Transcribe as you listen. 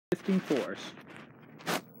shifting force.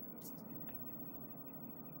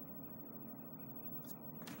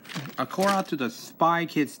 According to the Spy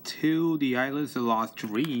Kids 2, The Islands of Lost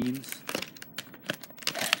Dreams.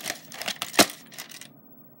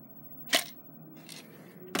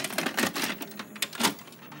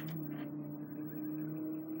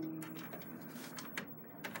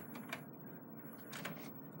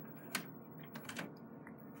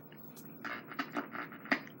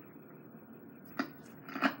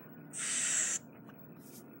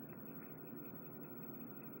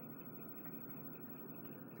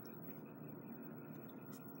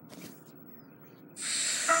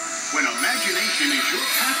 When imagination is your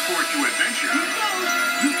passport to adventure,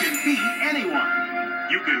 you can be anyone.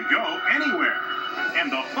 You can go anywhere. And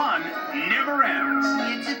the fun never ends.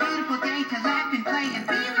 It's a beautiful day to laugh and play and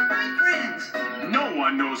be with my friends. No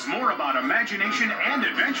one knows more about imagination and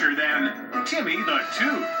adventure than Timmy the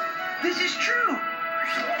Tooth. This is true.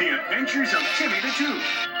 The Adventures of Timmy the Tooth.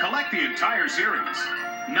 Collect the entire series.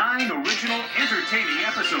 9 original, entertaining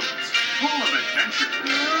episodes, full of adventure,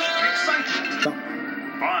 excitement,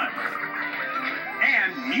 fun,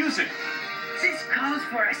 and music. This calls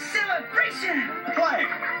for a celebration. Play,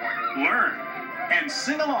 learn, and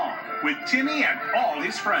sing along with Timmy and all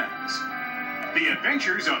his friends. The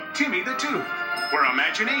Adventures of Timmy the Tooth, where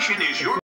imagination is your